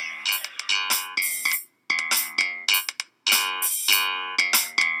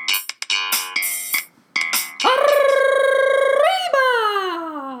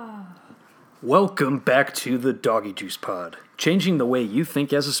Welcome back to the DoggyJuice pod, changing the way you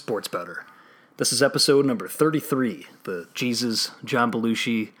think as a sports bettor. This is episode number 33, the Jesus, John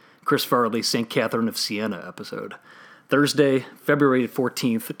Belushi, Chris Farley, St. Catherine of Siena episode. Thursday, February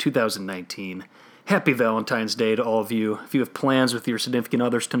 14th, 2019. Happy Valentine's Day to all of you. If you have plans with your significant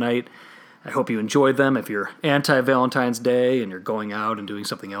others tonight, I hope you enjoyed them. If you're anti-Valentine's Day and you're going out and doing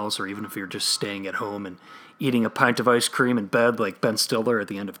something else, or even if you're just staying at home and eating a pint of ice cream in bed like Ben Stiller at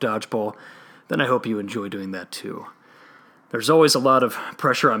the end of Dodgeball, then I hope you enjoy doing that too. There's always a lot of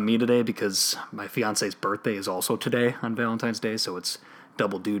pressure on me today because my fiance's birthday is also today on Valentine's Day, so it's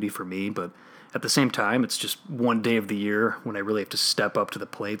double duty for me, but at the same time, it's just one day of the year when I really have to step up to the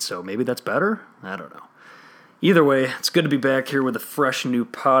plate, so maybe that's better? I don't know. Either way, it's good to be back here with a fresh new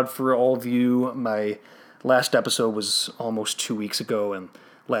pod for all of you. My last episode was almost 2 weeks ago, and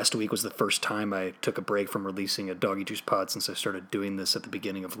last week was the first time I took a break from releasing a DoggyJuice pod since I started doing this at the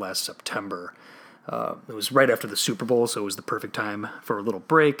beginning of last September. It was right after the Super Bowl, so it was the perfect time for a little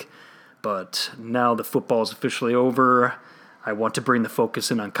break. But now the football is officially over. I want to bring the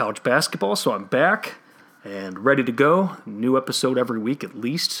focus in on college basketball, so I'm back and ready to go. New episode every week at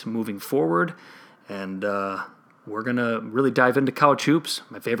least, moving forward. And we're going to really dive into college hoops,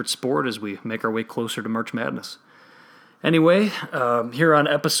 my favorite sport, as we make our way closer to March Madness. Anyway, here on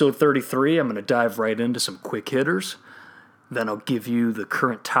episode 33, I'm going to dive right into some quick hitters. Then I'll give you the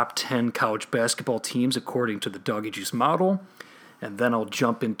current top 10 college basketball teams according to the DoggyJuice model. And then I'll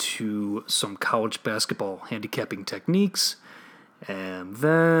jump into some college basketball handicapping techniques. And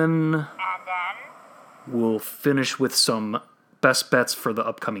then we'll finish with some best bets for the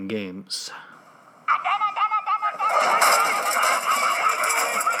upcoming games.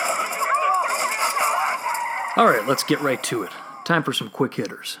 All right, let's get right to it. Time for some quick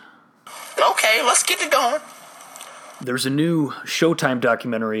hitters. Okay, let's get it going. There's a new Showtime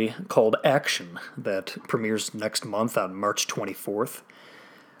documentary called Action that premieres next month on March 24th.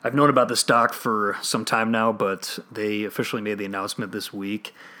 I've known about this doc for some time now, but they officially made the announcement this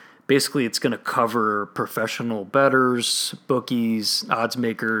week. Basically, it's going to cover professional bettors, bookies, odds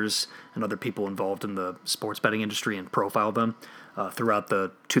makers, and other people involved in the sports betting industry and profile them throughout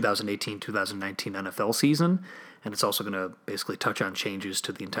the 2018-2019 NFL season. And it's also going to basically touch on changes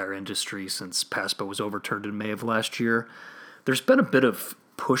to the entire industry since PASPA was overturned in May of last year. There's been a bit of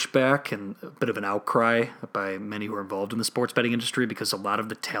pushback and a bit of an outcry by many who are involved in the sports betting industry because a lot of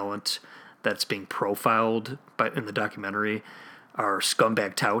the talent that's being profiled in the documentary are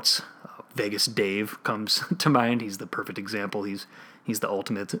scumbag touts. Vegas Dave comes to mind. He's the perfect example. He's the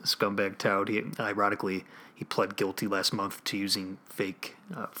ultimate scumbag tout. Ironically, he pled guilty last month to using fake,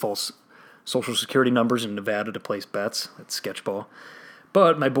 false Social Security numbers in Nevada to place bets at Sketchball.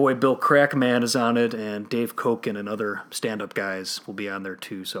 But my boy Bill Crackman is on it, and Dave Koken and other stand-up guys will be on there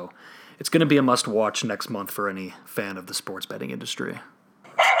too. So it's going to be a must-watch next month for any fan of the sports betting industry.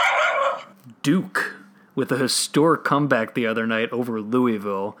 Duke, with a historic comeback the other night over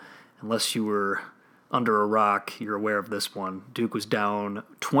Louisville. Unless you were under a rock, you're aware of this one. Duke was down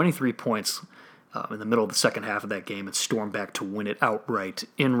 23 points in the middle of the second half of that game and stormed back to win it outright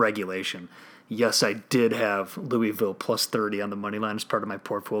in regulation. Yes, I did have Louisville plus 30 on the money line as part of my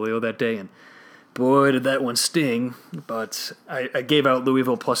portfolio that day, and boy, did that one sting. But I gave out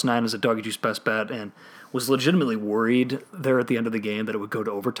Louisville plus 9 as a DoggyJuice best bet and was legitimately worried there at the end of the game that it would go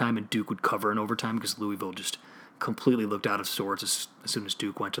to overtime and Duke would cover in overtime because Louisville just completely looked out of sorts as soon as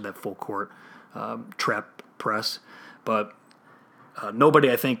Duke went to that full court trap press. But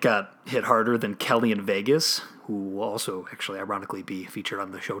nobody, I think, got hit harder than Kelly in Vegas, who will also actually ironically be featured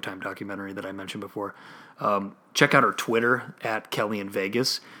on the Showtime documentary that I mentioned before. Check out her Twitter, at Kelly in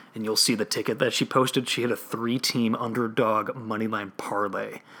Vegas, and you'll see the ticket that she posted. She had a 3-team underdog moneyline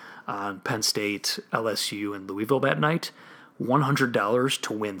parlay on Penn State, LSU, and Louisville that night. $100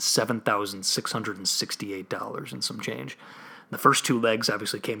 to win $7,668 and some change. The first two legs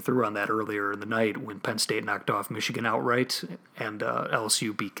obviously came through on that earlier in the night when Penn State knocked off Michigan outright and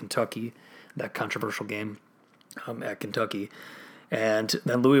LSU beat Kentucky, that controversial game at Kentucky. And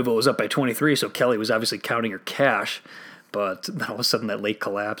then Louisville was up by 23, so Kelly was obviously counting her cash, but then all of a sudden that late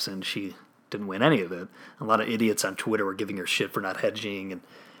collapse and she didn't win any of it. A lot of idiots on Twitter were giving her shit for not hedging,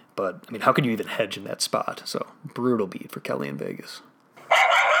 but I mean, how can you even hedge in that spot? So brutal beat for Kelly in Vegas.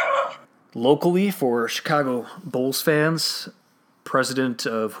 Locally, for Chicago Bulls fans, President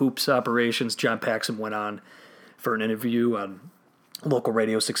of Hoops Operations John Paxson went on for an interview on local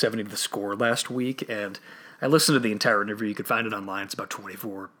radio 670 The Score last week, and I listened to the entire interview. You could find it online. It's about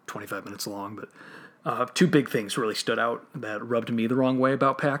 25 minutes long, but two big things really stood out that rubbed me the wrong way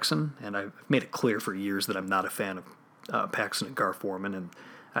about Paxson, and I've made it clear for years that I'm not a fan of Paxson and Gar Forman, and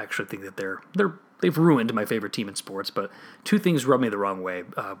I actually think that they've ruined my favorite team in sports. But two things rub me the wrong way.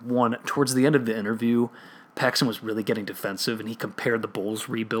 One, towards the end of the interview, Paxson was really getting defensive, and he compared the Bulls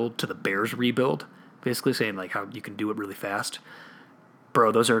rebuild to the Bears rebuild, basically saying like how you can do it really fast.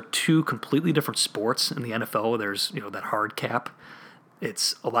 Bro, those are two completely different sports. In the NFL, there's that hard cap.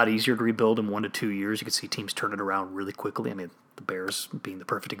 It's a lot easier to rebuild in 1 to 2 years. You can see teams turn it around really quickly. I mean, the Bears being the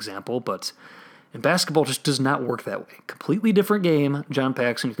perfect example, but in basketball, just does not work that way. Completely different game, John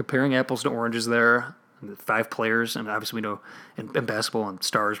Paxson. You're comparing apples to oranges there. 5 players, and obviously we know in basketball and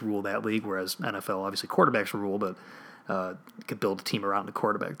stars rule that league, whereas NFL, obviously quarterbacks rule, but you could build a team around the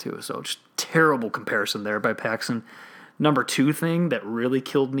quarterback too. So just terrible comparison there by Paxson. Number 2 thing that really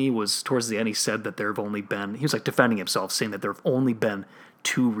killed me was towards the end he said that there have only been, he was like defending himself, saying that there have only been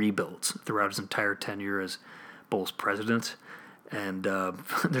 2 rebuilds throughout his entire tenure as Bulls president. And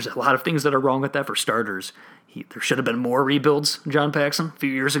there's a lot of things that are wrong with that. For starters, there should have been more rebuilds, John Paxson, a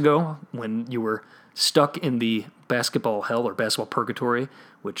few years ago when you were stuck in the basketball hell or basketball purgatory,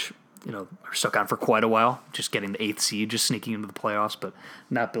 which are stuck on for quite a while, just getting the 8th seed, just sneaking into the playoffs, but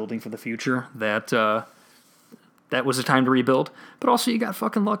not building for the future. That was a time to rebuild. But also you got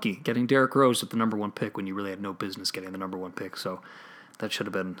fucking lucky getting Derrick Rose at the number 1 pick when you really had no business getting the number 1 pick. So that should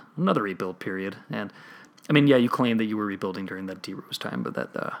have been another rebuild period. And I mean, yeah, you claim that you were rebuilding during that D Rose time, but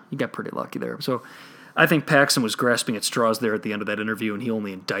that you got pretty lucky there. So I think Paxson was grasping at straws there at the end of that interview, and he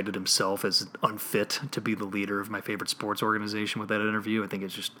only indicted himself as unfit to be the leader of my favorite sports organization with that interview. I think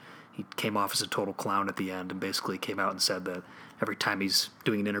it's just he came off as a total clown at the end and basically came out and said that every time he's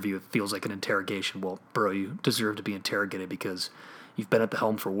doing an interview, it feels like an interrogation. Well, bro, you deserve to be interrogated because you've been at the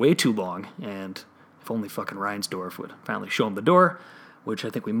helm for way too long, and if only fucking Reinsdorf would finally show him the door, which I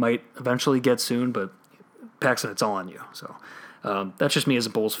think we might eventually get soon, but Paxson, it's all on you. So that's just me as a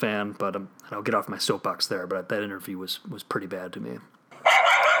Bulls fan, but I'll get off my soapbox there, but that interview was pretty bad to me.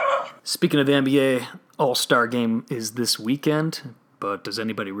 Speaking of the NBA, All-Star Game is this weekend, but does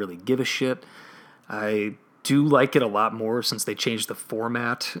anybody really give a shit? I do like it a lot more since they changed the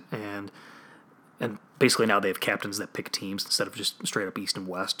format, and basically now they have captains that pick teams instead of just straight up East and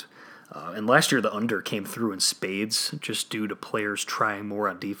West. And last year the under came through in spades just due to players trying more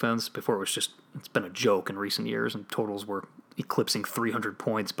on defense. Before it's been a joke in recent years, and totals were eclipsing 300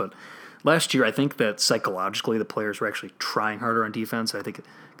 points. But last year I think that psychologically the players were actually trying harder on defense. I think it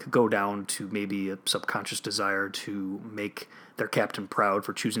could go down to maybe a subconscious desire to make their captain proud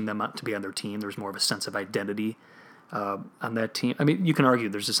for choosing them to be on their team. There's more of a sense of identity on that team. I mean, you can argue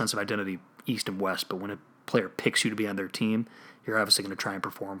there's a sense of identity East and West, but when a player picks you to be on their team, you're obviously going to try and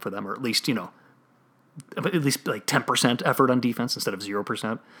perform for them, or at least like 10% effort on defense instead of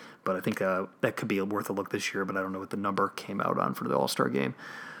 0%. But I think that could be worth a look this year, but I don't know what the number came out on for the All-Star Game.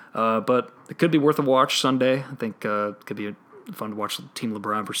 But it could be worth a watch Sunday. I think it could be fun to watch Team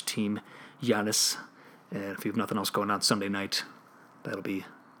LeBron versus Team Giannis. And if you have nothing else going on Sunday night, that'll be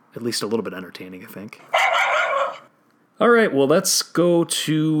at least a little bit entertaining, I think. All right, well, let's go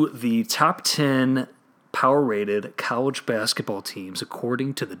to the top 10 power-rated college basketball teams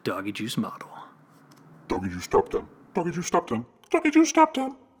according to the DoggyJuice model. DoggyJuice top 10. DoggyJuice top 10. DoggyJuice top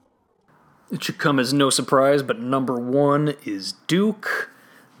 10. It should come as no surprise, but number 1 is Duke.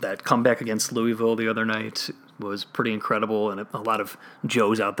 That comeback against Louisville the other night was pretty incredible, and a lot of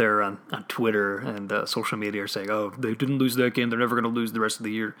Joes out there on Twitter and social media are saying, oh, they didn't lose that game, they're never going to lose the rest of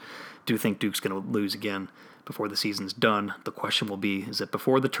the year. Do think Duke's going to lose again before the season's done. The question will be, is it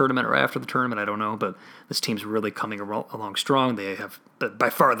before the tournament or after the tournament? I don't know, but this team's really coming along strong. They have by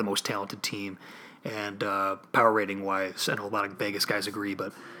far the most talented team, and power rating-wise, I know a lot of Vegas guys agree,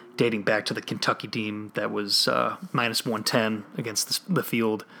 but dating back to the Kentucky team that was minus 110 against the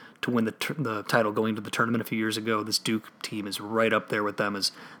field to win the title going to the tournament a few years ago, this Duke team is right up there with them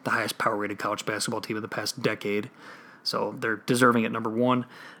as the highest power-rated college basketball team of the past decade. So they're deserving at number 1.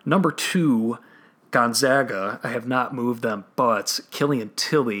 Number 2, Gonzaga. I have not moved them, but Killian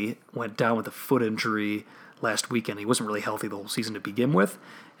Tilly went down with a foot injury last weekend. He wasn't really healthy the whole season to begin with,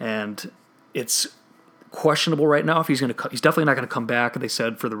 and it's questionable right now if he's going to. He's definitely not going to come back, they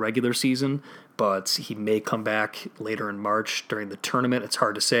said, for the regular season, but he may come back later in March during the tournament. It's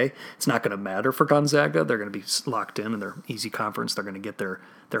hard to say. It's not going to matter for Gonzaga. They're going to be locked in their easy conference. They're going to get their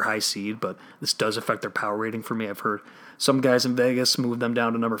high seed, but this does affect their power rating for me. I've heard some guys in Vegas move them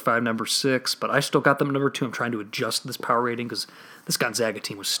down to number 5, number 6, but I still got them at number 2. I'm trying to adjust this power rating because this Gonzaga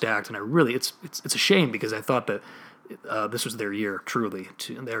team was stacked, and it's a shame because I thought that this was their year, truly.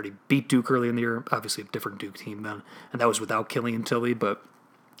 They already beat Duke early in the year, obviously a different Duke team then, and that was without Killian Tilly, but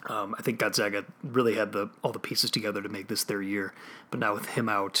I think Gonzaga really had all the pieces together to make this their year. But now with him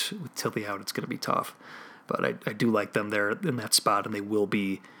out, with Tilly out, it's going to be tough. But I do like them there in that spot, and they will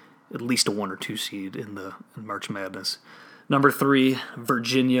be at least a 1 or 2 seed in March Madness. Number 3,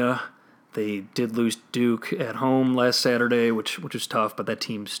 Virginia. They did lose Duke at home last Saturday, which was tough, but that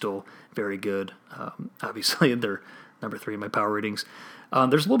team's still very good. Obviously, they're number 3 in my power ratings.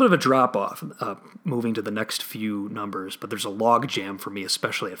 There's a little bit of a drop-off moving to the next few numbers, but there's a log jam for me,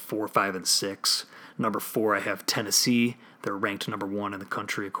 especially at 4, 5, and 6. Number 4, I have Tennessee. They're ranked number 1 in the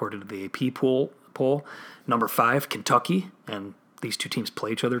country according to the AP poll. Number 5, Kentucky, and these two teams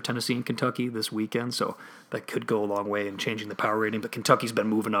play each other, Tennessee and Kentucky, this weekend, so that could go a long way in changing the power rating. But Kentucky's been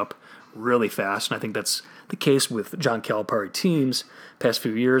moving up really fast, and I think that's the case with John Calipari teams past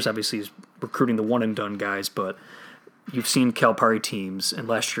few years. Obviously, he's recruiting the one-and-done guys, but you've seen Calipari teams, and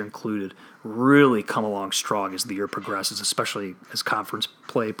last year included, really come along strong as the year progresses, especially as conference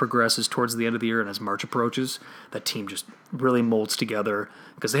play progresses towards the end of the year and as March approaches. That team just really molds together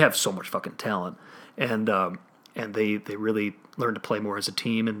because they have so much fucking talent, and they really learn to play more as a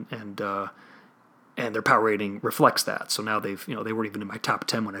team, and their power rating reflects that. So now they weren't even in my top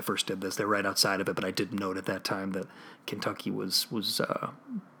 10 when I first did this. They're right outside of it, but I did note at that time that Kentucky was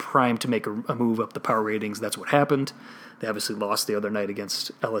primed to make a move up the power ratings. That's what happened. They obviously lost the other night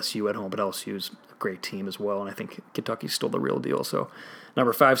against LSU at home, but LSU's a great team as well, and I think Kentucky's still the real deal. So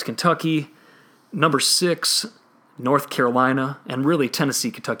number 5 is Kentucky. Number 6, North Carolina, and really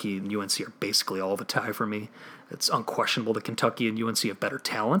Tennessee, Kentucky, and UNC are basically all the tie for me. It's unquestionable that Kentucky and UNC have better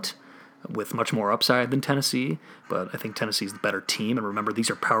talent with much more upside than Tennessee, but I think Tennessee's the better team. And remember,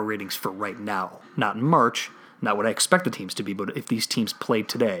 these are power ratings for right now, not in March, not what I expect the teams to be, but if these teams played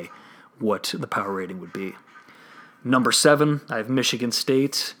today, what the power rating would be. Number 7, I have Michigan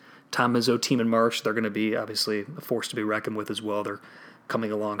State. Tom Izzo team in March. They're going to be obviously a force to be reckoned with as well. They're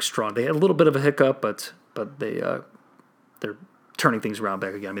coming along strong. They had a little bit of a hiccup, but they're turning things around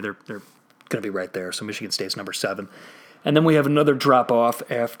back again. I mean, they're going to be right there. So Michigan State's number 7. And then we have another drop-off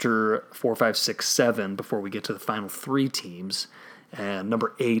after 4, 5, 6, 7 before we get to the final 3 teams. And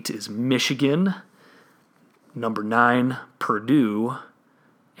number 8 is Michigan. Number 9, Purdue.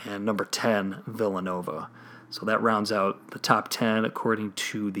 And number 10, Villanova. So that rounds out the top 10 according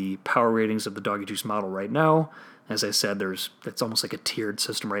to the power ratings of the Doggy Juice model right now. As I said, it's almost like a tiered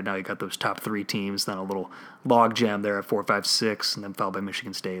system right now. You got those top 3 teams, then a little log jam there at 4, 5, 6, and then followed by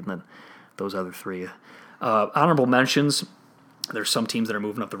Michigan State, and then those other 3. Honorable mentions, there's some teams that are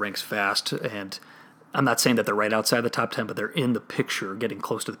moving up the ranks fast, and I'm not saying that they're right outside the top 10, but they're in the picture, getting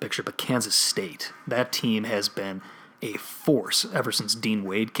close to the picture. But Kansas State, that team has been a force ever since Dean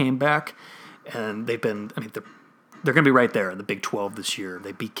Wade came back, and they're going to be right there in the Big 12 this year.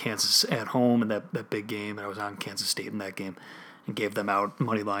 They beat Kansas at home in that big game, and I was on Kansas State in that game and gave them out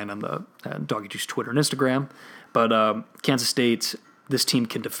money line on the Doggy Juice Twitter and Instagram. But Kansas State, this team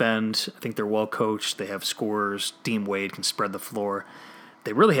can defend. I think they're well coached. They have scorers. Dean Wade can spread the floor.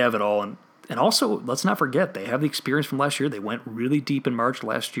 They really have it all. And also, let's not forget, they have the experience from last year. They went really deep in March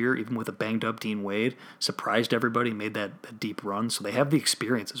last year, even with a banged-up Dean Wade. Surprised everybody, made that deep run. So they have the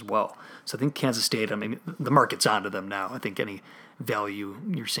experience as well. So I think Kansas State, the market's onto them now. I think any value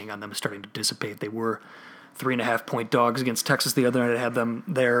you're seeing on them is starting to dissipate. They were 3.5-point dogs against Texas the other night. I had them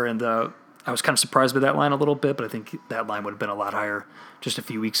there, and I was kind of surprised by that line a little bit, but I think that line would have been a lot higher just a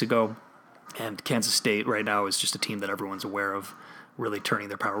few weeks ago. And Kansas State right now is just a team that everyone's aware of, really turning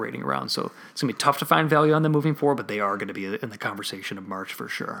their power rating around. So it's going to be tough to find value on them moving forward, but they are going to be in the conversation of March for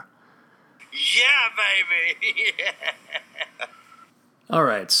sure. Yeah, baby. Yeah. All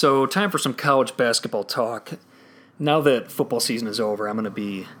right, so time for some college basketball talk. Now that football season is over, I'm going to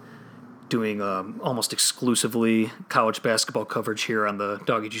be doing almost exclusively college basketball coverage here on the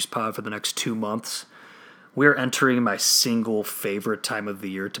Doggy Juice Pod for the next 2 months. We're entering my single favorite time of the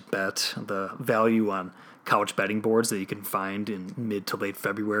year to bet. The value on college betting boards that you can find in mid to late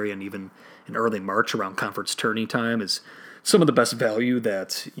February and even in early March around conference tourney time is some of the best value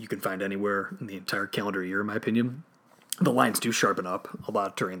that you can find anywhere in the entire calendar year, in my opinion. The lines do sharpen up a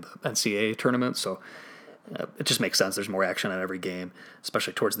lot during the NCAA tournament, so it just makes sense. There's more action on every game,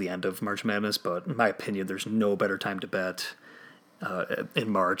 especially towards the end of March Madness, but in my opinion, there's no better time to bet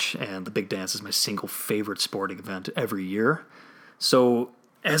in March, and the Big Dance is my single favorite sporting event every year. So,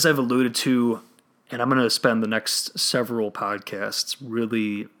 as I've alluded to, and I'm going to spend the next several podcasts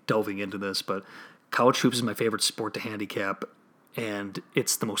really delving into this, but college hoops is my favorite sport to handicap, and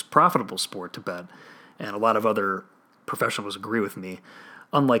it's the most profitable sport to bet, and a lot of other professionals agree with me.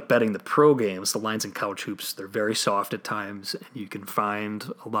 Unlike betting the pro games, the lines in college hoops, they're very soft at times, and you can find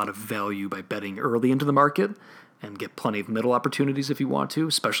a lot of value by betting early into the market and get plenty of middle opportunities if you want to,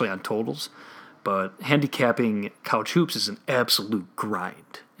 especially on totals. But handicapping college hoops is an absolute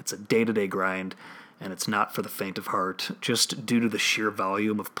grind. It's a day-to-day grind, and it's not for the faint of heart. Just due to the sheer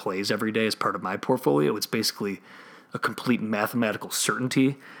volume of plays every day as part of my portfolio, it's basically a complete mathematical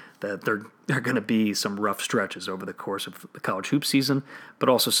certainty that there are going to be some rough stretches over the course of the college hoop season, but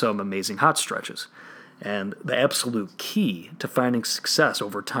also some amazing hot stretches. And the absolute key to finding success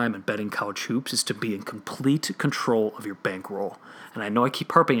over time in betting college hoops is to be in complete control of your bankroll. And I know I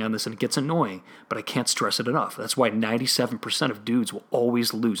keep harping on this and it gets annoying, but I can't stress it enough. That's why 97% of dudes will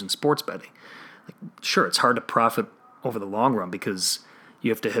always lose in sports betting. Sure, it's hard to profit over the long run because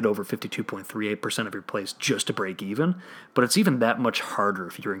you have to hit over 52.38% of your plays just to break even, but it's even that much harder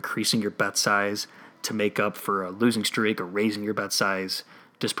if you're increasing your bet size to make up for a losing streak or raising your bet size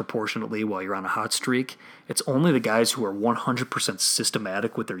disproportionately while you're on a hot streak. It's only the guys who are 100%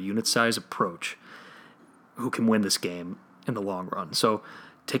 systematic with their unit size approach who can win this game in the long run. So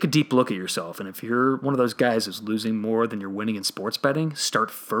take a deep look at yourself, and if you're one of those guys who's losing more than you're winning in sports betting,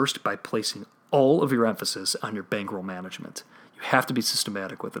 start first by placing all of your emphasis on your bankroll management. You have to be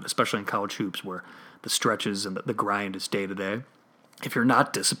systematic with it, especially in college hoops where the stretches and the grind is day to day. If you're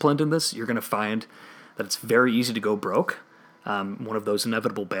not disciplined in this, you're going to find that it's very easy to go broke. One of those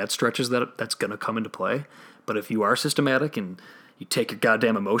inevitable bad stretches that's going to come into play. But if you are systematic and you take your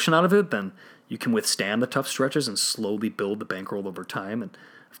goddamn emotion out of it, then you can withstand the tough stretches and slowly build the bankroll over time. And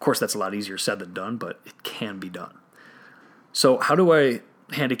of course, that's a lot easier said than done, but it can be done. So how do I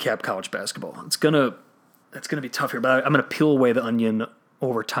handicap college basketball? It's gonna be tough here, but I'm gonna peel away the onion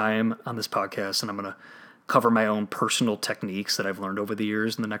over time on this podcast, and I'm gonna cover my own personal techniques that I've learned over the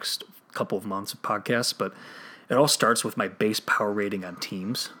years in the next couple of months of podcasts. But it all starts with my base power rating on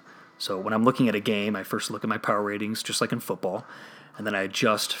teams. So when I'm looking at a game, I first look at my power ratings, just like in football, and then I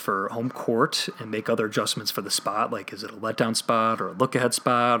adjust for home court and make other adjustments for the spot, like is it a letdown spot or a look-ahead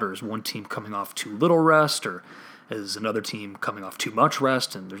spot, or is one team coming off too little rest, or is another team coming off too much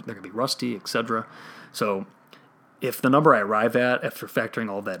rest and they're going to be rusty, etc. So if the number I arrive at after factoring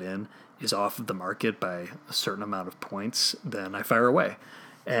all that in is off of the market by a certain amount of points, then I fire away.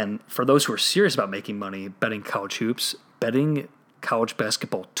 And for those who are serious about making money betting college hoops, betting college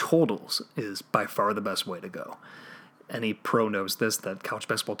basketball totals is by far the best way to go. Any pro knows this, that college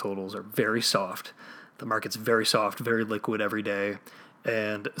basketball totals are very soft. The market's very soft, very liquid every day.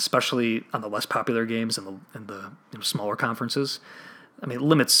 And especially on the less popular games and the smaller conferences. I mean,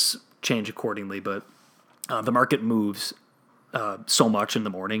 limits change accordingly, but the market moves so much in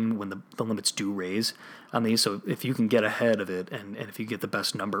the morning when the limits do raise on these. So if you can get ahead of it and if you get the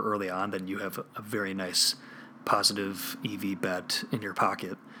best number early on, then you have a very nice positive EV bet in your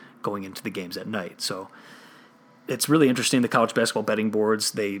pocket going into the games at night. So it's really interesting. The college basketball betting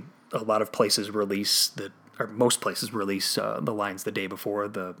boards, a lot of places release most places release the lines the day before,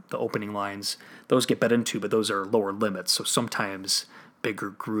 the opening lines. Those get bet into, but those are lower limits. So sometimes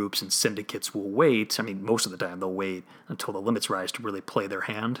bigger groups and syndicates will wait. I mean, most of the time they'll wait until the limits rise to really play their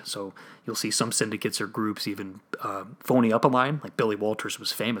hand. So you'll see some syndicates or groups even phony up a line. Like Billy Walters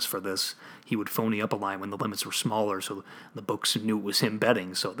was famous for this. He would phony up a line when the limits were smaller, so the books knew it was him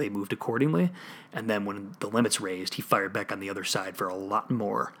betting, so they moved accordingly. And then when the limits raised, he fired back on the other side for a lot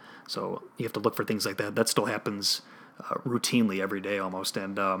more. So you have to look for things like that. That still happens routinely every day almost.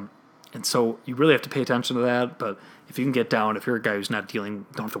 And so you really have to pay attention to that. But if you can get down, if you're a guy who's not don't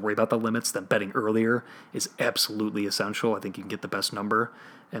have to worry about the limits, then betting earlier is absolutely essential. I think you can get the best number.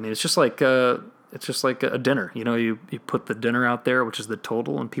 I mean, it's just like a dinner. You know, you put the dinner out there, which is the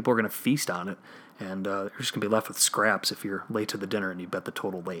total, and people are going to feast on it. And you're just going to be left with scraps if you're late to the dinner and you bet the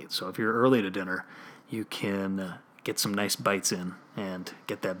total late. So if you're early to dinner, you can get some nice bites in and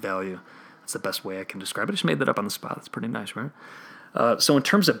get that value. That's the best way I can describe it. I just made that up on the spot. It's pretty nice, right? So in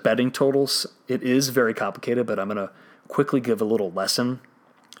terms of betting totals, it is very complicated, but I'm going to quickly give a little lesson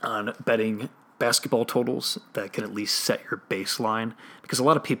on betting basketball totals that can at least set your baseline, because a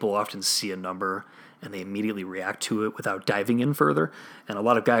lot of people often see a number and they immediately react to it without diving in further. And a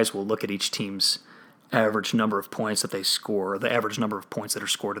lot of guys will look at each team's average number of points that they score, the average number of points that are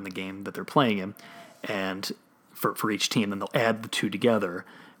scored in the game that they're playing in, and for each team, and they'll add the two together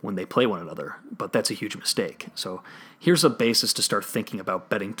when they play one another. But that's a huge mistake. So here's a basis to start thinking about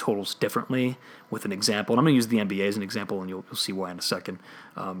betting totals differently with an example. And I'm going to use the NBA as an example, and you'll see why in a second.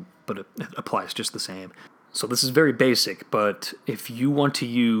 But it applies just the same. So this is very basic, but if you want to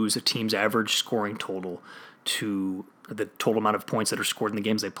use a team's average scoring total to the total amount of points that are scored in the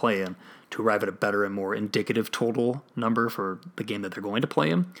games they play in to arrive at a better and more indicative total number for the game that they're going to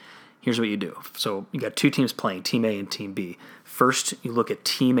play in, here's what you do. So you got two teams playing, Team A and Team B. First, you look at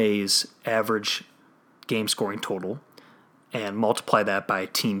Team A's average game scoring total and multiply that by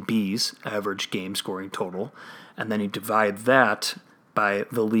Team B's average game scoring total, and then you divide that by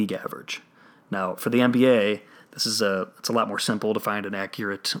the league average. Now, for the NBA, it's a lot more simple to find an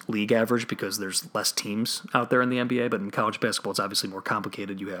accurate league average because there's less teams out there in the NBA, but in college basketball, it's obviously more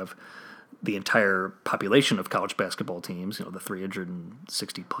complicated. You have the entire population of college basketball teams, the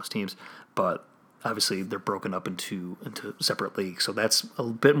 360-plus teams, but obviously they're broken up into separate leagues, so that's a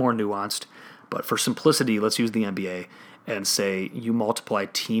bit more nuanced. But for simplicity, let's use the NBA and say you multiply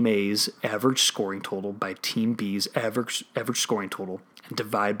Team A's average scoring total by Team B's average scoring total and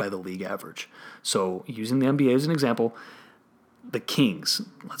divide by the league average. So using the NBA as an example, the Kings,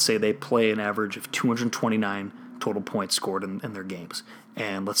 let's say they play an average of 229 total points scored in their games.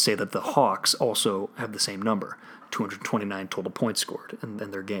 And let's say that the Hawks also have the same number, 229 total points scored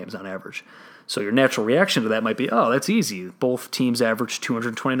in their games on average. So your natural reaction to that might be, oh, that's easy. Both teams average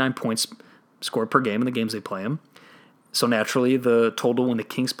 229 points scored per game in the games they play them. So naturally, the total when the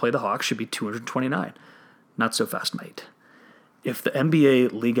Kings play the Hawks should be 229. Not so fast, mate. If the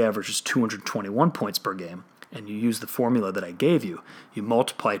NBA league average is 221 points per game, and you use the formula that I gave you, you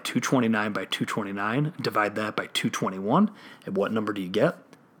multiply 229 by 229, divide that by 221, and what number do you get?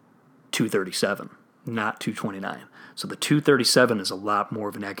 237, not 229. So the 237 is a lot more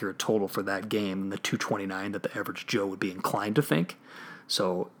of an accurate total for that game than the 229 that the average Joe would be inclined to think.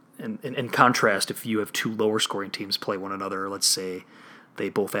 So in contrast, if you have two lower scoring teams play one another, let's say they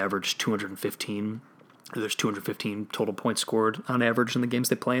both average 215, there's 215 total points scored on average in the games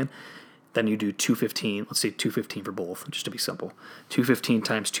they play in, then you do 215, let's say 215 for both, just to be simple. 215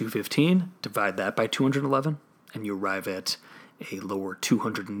 times 215, divide that by 211, and you arrive at a lower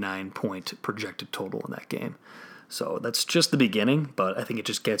 209-point projected total in that game. So that's just the beginning, but I think it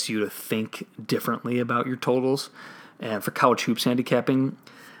just gets you to think differently about your totals. And for college hoops handicapping,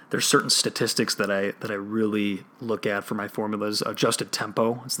 there's certain statistics that I really look at for my formulas. Adjusted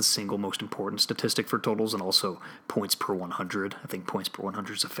tempo is the single most important statistic for totals, and also points per 100. I think points per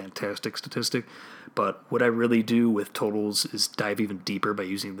 100 is a fantastic statistic. But what I really do with totals is dive even deeper by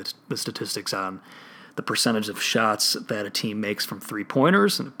using the statistics on the percentage of shots that a team makes from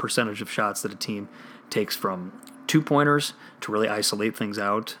three-pointers and the percentage of shots that a team takes from two-pointers to really isolate things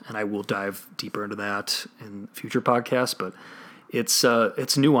out. And I will dive deeper into that in future podcasts, but it's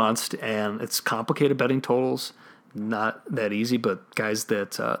nuanced and it's complicated betting totals. Not that easy, but guys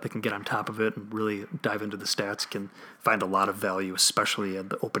that can get on top of it and really dive into the stats can find a lot of value, especially at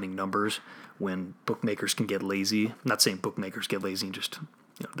the opening numbers when bookmakers can get lazy. I'm not saying bookmakers get lazy and just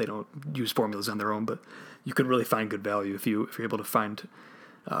they don't use formulas on their own, but you can really find good value if you're able to find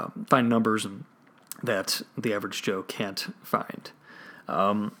numbers and that the average Joe can't find.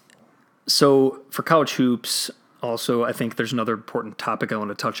 So for college hoops. Also, I think there's another important topic I want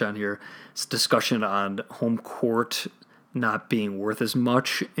to touch on here. It's discussion on home court not being worth as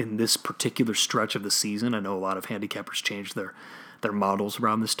much in this particular stretch of the season. I know a lot of handicappers changed their models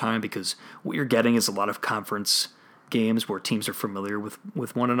around this time because what you're getting is a lot of conference games where teams are familiar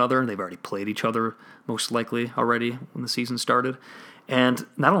with one another and they've already played each other most likely already when the season started. And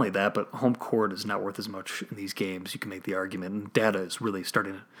not only that, but home court is not worth as much in these games. You can make the argument, and data is really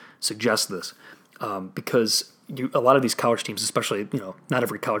starting to suggest this. Because a lot of these college teams, especially, not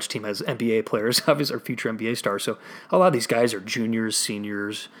every college team has NBA players, obviously, or future NBA stars. So a lot of these guys are juniors,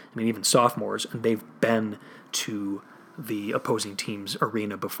 seniors, even sophomores, and they've been to the opposing team's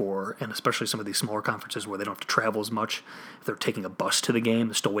arena before, and especially some of these smaller conferences where they don't have to travel as much. If they're taking a bus to the game,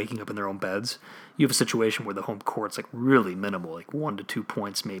 they're still waking up in their own beds. You have a situation where the home court's really minimal, 1 to 2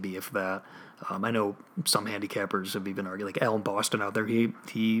 points maybe, if that. I know some handicappers have even argued, like Alan Boston out there,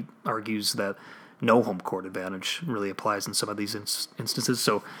 he argues that no home court advantage really applies in some of these instances.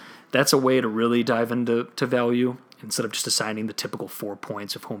 So that's a way to really dive into value instead of just assigning the typical 4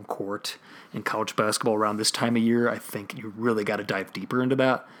 points of home court in college basketball around this time of year. I think you really got to dive deeper into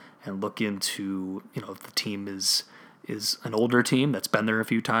that and look into, if the team is an older team that's been there a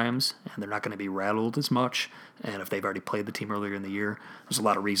few times and they're not going to be rattled as much. And if they've already played the team earlier in the year, there's a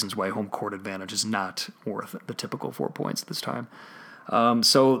lot of reasons why home court advantage is not worth the typical 4 points at this time.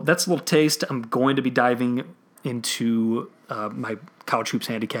 So that's a little taste. I'm going to be diving into my college hoops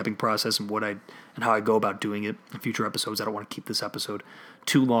handicapping process and how I go about doing it in future episodes. I don't want to keep this episode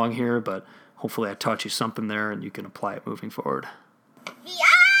too long here, but hopefully I taught you something there and you can apply it moving forward.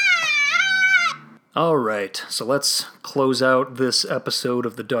 All right, so let's close out this episode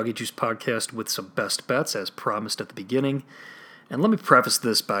of the Doggy Juice podcast with some best bets as promised at the beginning. And let me preface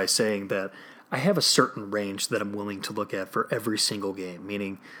this by saying that I have a certain range that I'm willing to look at for every single game,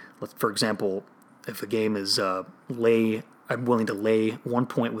 meaning, for example, if a game is I'm willing to lay 1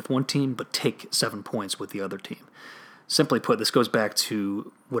 point with one team, but take 7 points with the other team. Simply put, this goes back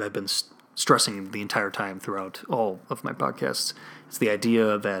to what I've been stressing the entire time throughout all of my podcasts. It's the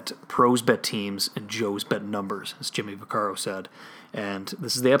idea that pros bet teams and Joes bet numbers, as Jimmy Vaccaro said. And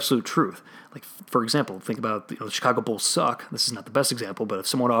this is the absolute truth. Like, for example, think about the Chicago Bulls suck. This is not the best example, but if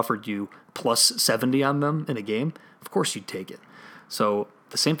someone offered you plus 70 on them in a game, of course you'd take it. So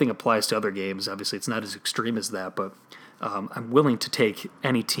the same thing applies to other games. Obviously, it's not as extreme as that, but I'm willing to take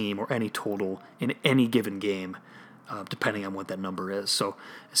any team or any total in any given game, depending on what that number is. So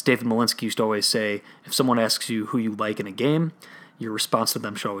as David Malinsky used to always say, if someone asks you who you like in a game, your response to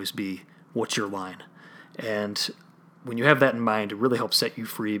them should always be, what's your line? And when you have that in mind, it really helps set you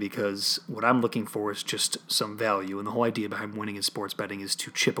free, because what I'm looking for is just some value. And the whole idea behind winning in sports betting is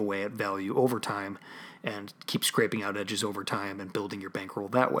to chip away at value over time and keep scraping out edges over time and building your bankroll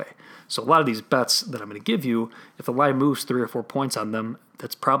that way. So a lot of these bets that I'm going to give you, if the line moves 3 or 4 points on them,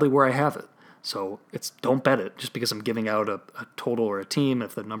 that's probably where I have it. So don't bet it just because I'm giving out a total or a team.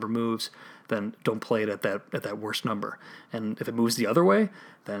 If the number moves, then don't play it at that worst number. And if it moves the other way,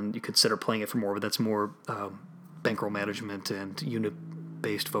 then you consider playing it for more. But that's more bankroll management and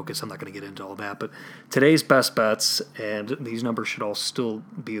unit-based focus. I'm not going to get into all that. But today's best bets, and these numbers should all still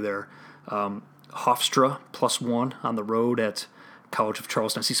be there. Hofstra +1 on the road at College of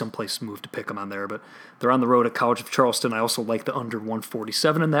Charleston. I see some places move to pick them on there, but they're on the road at College of Charleston. I also like the under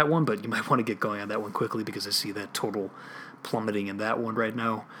 147 in that one, but you might want to get going on that one quickly because I see that total plummeting in that one right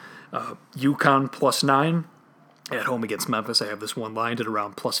now. UConn +9 at home against Memphis. I have this one lined at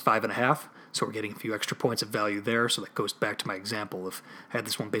around +5.5, so we're getting a few extra points of value there. So that goes back to my example of I had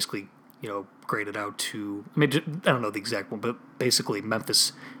this one basically graded out to, I don't know the exact one, but basically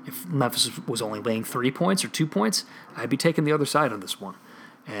Memphis, if Memphis was only laying 3 points or 2 points, I'd be taking the other side on this one.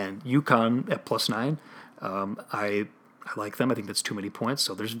 And UConn at +9, I like them. I think that's too many points,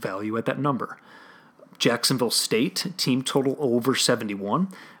 so there's value at that number. Jacksonville State, team total over 71.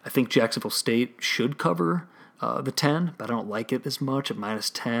 I think Jacksonville State should cover the 10, but I don't like it as much at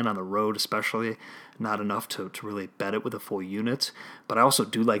 -10 on the road, especially. Not enough to really bet it with a full unit. But I also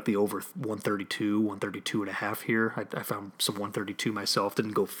do like the over 132.5 here. I found some 132 myself.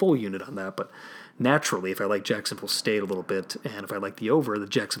 Didn't go full unit on that, but naturally, if I like Jacksonville State a little bit, and if I like the over, the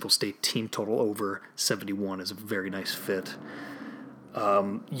Jacksonville State team total over 71 is a very nice fit.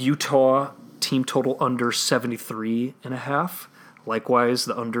 Utah team total under 73.5. Likewise,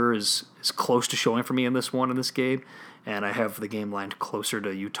 the under is close to showing for me in this game, and I have the game lined closer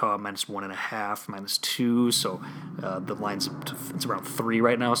to Utah -1.5, -2, so the line's it's around 3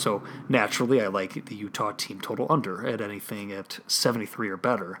 right now. So naturally, I like the Utah team total under at anything at 73 or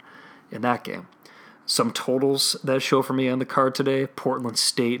better in that game. Some totals that show for me on the card today: Portland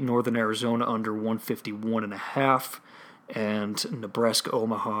State, Northern Arizona under 151.5, and Nebraska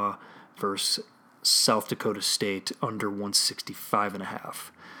Omaha versus South Dakota State under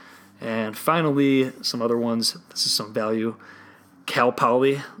 165.5. And finally, some other ones. This is some value. Cal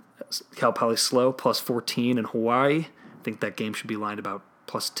Poly slow +14 in Hawaii. I think that game should be lined about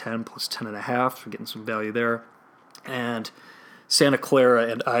 +10, +10.5. We're getting some value there. And Santa Clara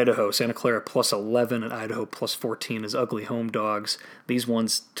and Idaho. Santa Clara +11 and Idaho +14 as ugly home dogs. These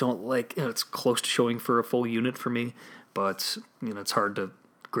ones don't it's close to showing for a full unit for me, but it's hard to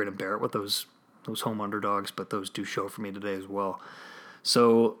grin and bear it with those home underdogs, but those do show for me today as well.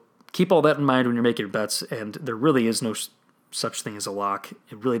 So keep all that in mind when you're making your bets, and there really is no such thing as a lock.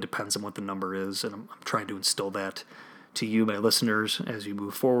 It really depends on what the number is, and I'm trying to instill that to you, my listeners, as you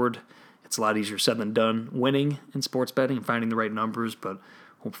move forward. It's a lot easier said than done winning in sports betting and finding the right numbers, but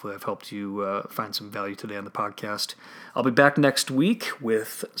hopefully I've helped you find some value today on the podcast. I'll be back next week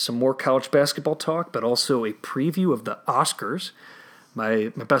with some more college basketball talk, but also a preview of the Oscars.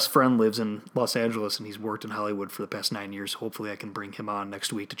 My best friend lives in Los Angeles, and he's worked in Hollywood for the past 9 years. Hopefully I can bring him on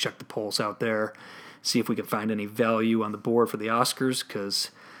next week to check the polls out there, see if we can find any value on the board for the Oscars,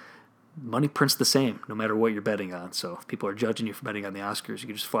 because money prints the same no matter what you're betting on. So if people are judging you for betting on the Oscars, you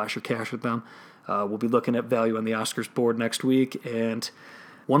can just flash your cash with them. We'll be looking at value on the Oscars board next week. And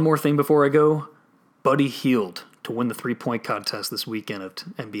one more thing before I go, Buddy Hield to win the 3-point contest this weekend at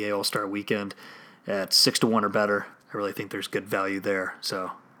NBA All-Star Weekend at 6-1 or better. I really think there's good value there,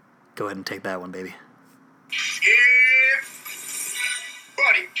 so go ahead and take that one, baby. Yeah,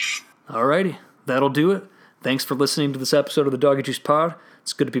 buddy. Alrighty, that'll do it. Thanks for listening to this episode of the Doggy Juice Pod.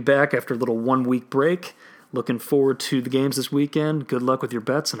 It's good to be back after a little 1-week break. Looking forward to the games this weekend. Good luck with your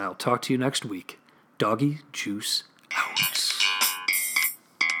bets, and I'll talk to you next week. Doggy Juice out.